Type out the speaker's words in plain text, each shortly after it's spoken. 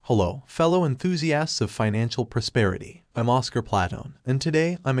Hello, fellow enthusiasts of financial prosperity. I'm Oscar Platone, and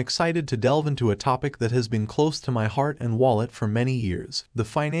today I'm excited to delve into a topic that has been close to my heart and wallet for many years: the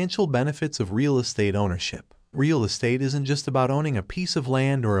financial benefits of real estate ownership. Real estate isn't just about owning a piece of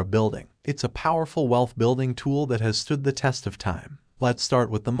land or a building. It's a powerful wealth-building tool that has stood the test of time. Let's start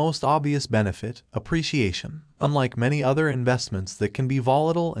with the most obvious benefit: appreciation. Unlike many other investments that can be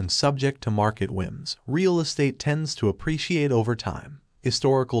volatile and subject to market whims, real estate tends to appreciate over time.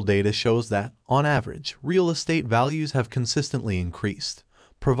 Historical data shows that, on average, real estate values have consistently increased,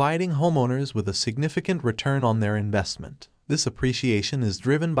 providing homeowners with a significant return on their investment. This appreciation is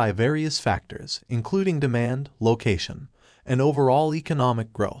driven by various factors, including demand, location, and overall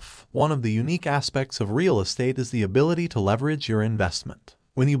economic growth. One of the unique aspects of real estate is the ability to leverage your investment.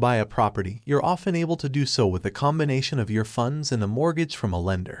 When you buy a property, you're often able to do so with a combination of your funds and a mortgage from a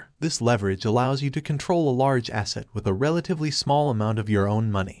lender. This leverage allows you to control a large asset with a relatively small amount of your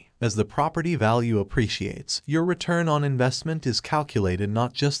own money. As the property value appreciates, your return on investment is calculated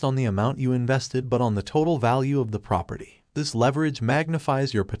not just on the amount you invested but on the total value of the property. This leverage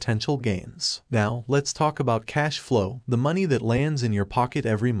magnifies your potential gains. Now, let's talk about cash flow, the money that lands in your pocket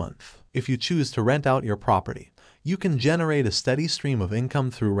every month. If you choose to rent out your property, you can generate a steady stream of income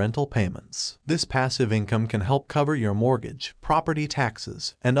through rental payments. This passive income can help cover your mortgage, property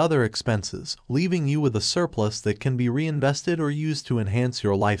taxes, and other expenses, leaving you with a surplus that can be reinvested or used to enhance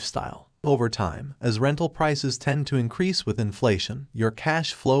your lifestyle. Over time, as rental prices tend to increase with inflation, your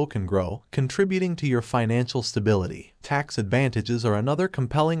cash flow can grow, contributing to your financial stability. Tax advantages are another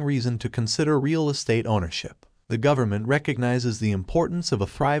compelling reason to consider real estate ownership. The government recognizes the importance of a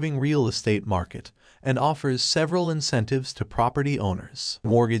thriving real estate market and offers several incentives to property owners.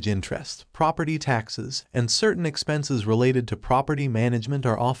 Mortgage interest, property taxes, and certain expenses related to property management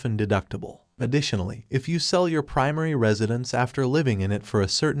are often deductible. Additionally, if you sell your primary residence after living in it for a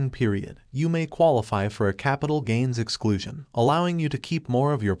certain period, you may qualify for a capital gains exclusion, allowing you to keep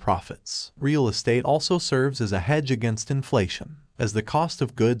more of your profits. Real estate also serves as a hedge against inflation. As the cost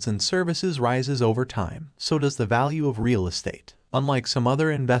of goods and services rises over time, so does the value of real estate. Unlike some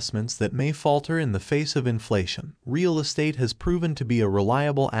other investments that may falter in the face of inflation, real estate has proven to be a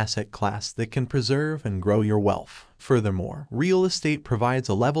reliable asset class that can preserve and grow your wealth. Furthermore, real estate provides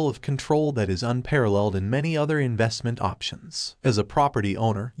a level of control that is unparalleled in many other investment options. As a property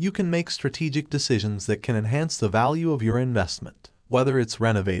owner, you can make strategic decisions that can enhance the value of your investment. Whether it's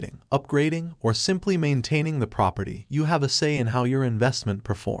renovating, upgrading, or simply maintaining the property, you have a say in how your investment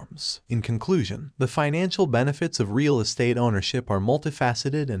performs. In conclusion, the financial benefits of real estate ownership are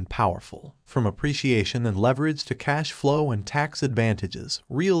multifaceted and powerful. From appreciation and leverage to cash flow and tax advantages,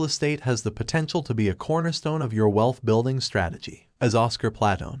 real estate has the potential to be a cornerstone of your wealth-building strategy. As Oscar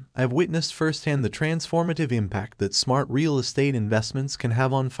Platone, I've witnessed firsthand the transformative impact that smart real estate investments can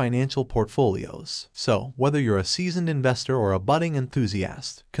have on financial portfolios. So, whether you're a seasoned investor or a budding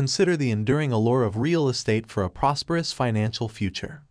enthusiast, consider the enduring allure of real estate for a prosperous financial future.